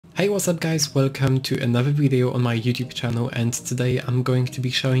Hey, what's up guys, welcome to another video on my YouTube channel, and today I'm going to be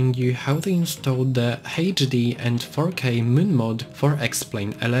showing you how to install the HD and 4K moon mod for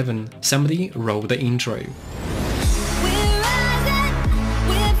Xplane 11. Somebody roll the intro.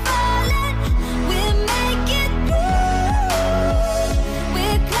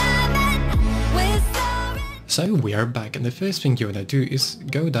 So we are back, and the first thing you want to do is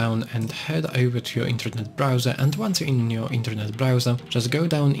go down and head over to your internet browser, and once you're in your internet browser, just go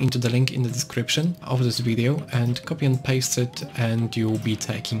down into the link in the description of this video and copy and paste it, and you'll be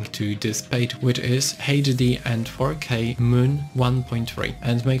taken to this page, which is HD and 4K Moon 1.3,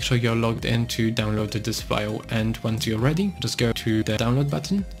 and make sure you're logged in to download this file. And once you're ready, just go to the download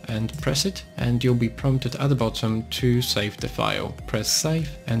button and press it, and you'll be prompted at the bottom to save the file. Press save,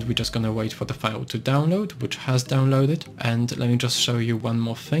 and we're just gonna wait for the file to download, which has downloaded. And let me just show you one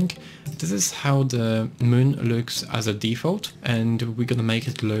more thing. This is how the moon looks as a default, and we're gonna make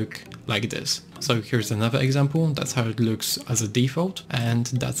it look like this. So here's another example. That's how it looks as a default, and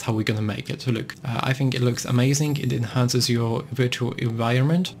that's how we're gonna make it look. I think it looks amazing. It enhances your virtual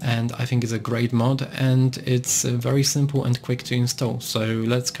environment, and I think it's a great mod, and it's very simple and quick to install. So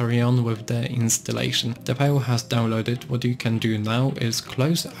let's carry on with the installation. The file has downloaded. What you can do now is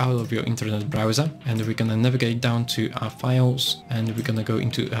close out of your internet browser, and we're gonna navigate down to our files, and we're gonna go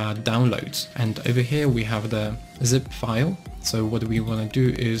into our downloads. And over here we have the zip file. So what we want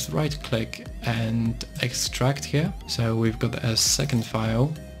to do is right click and extract here. So we've got a second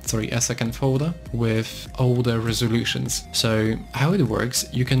folder with all the resolutions. So how it works,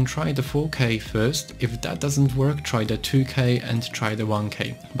 you can try the 4K first. If that doesn't work, try the 2K and try the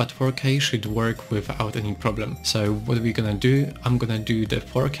 1K. But 4K should work without any problem. So what we're gonna do, I'm gonna do the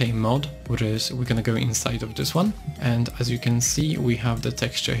 4K mod, which is we're gonna go inside of this one. And as you can see, we have the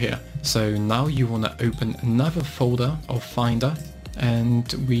texture here. So now you wanna open another folder or finder,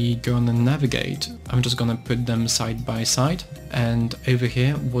 and we gonna navigate. I'm just gonna put them side by side, and over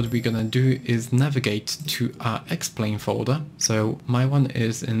here what we're gonna do is navigate to our Xplane folder. So my one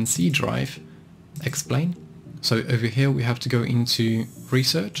is in C drive, Xplane. So over here we have to go into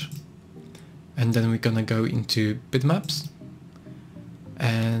research, and then we're gonna go into bitmaps,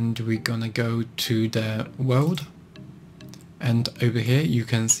 and we're gonna go to the world. And over here you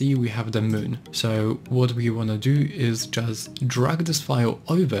can see we have the moon. So what we want to do is just drag this file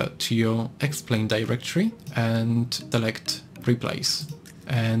over to your Xplane directory and select replace.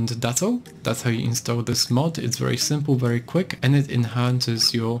 And that's all. That's how you install this mod. It's very simple, very quick, and it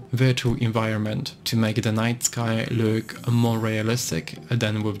enhances your virtual environment to make the night sky look more realistic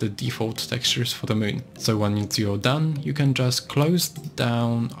than with the default textures for the moon. So once you're done, you can just close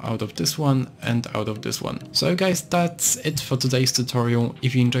down out of this one and out of this one. So guys, that's it for today's tutorial.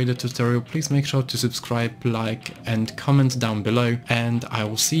 If you enjoyed the tutorial, please make sure to subscribe, like, and comment down below, and I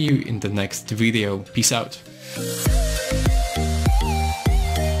will see you in the next video. Peace out.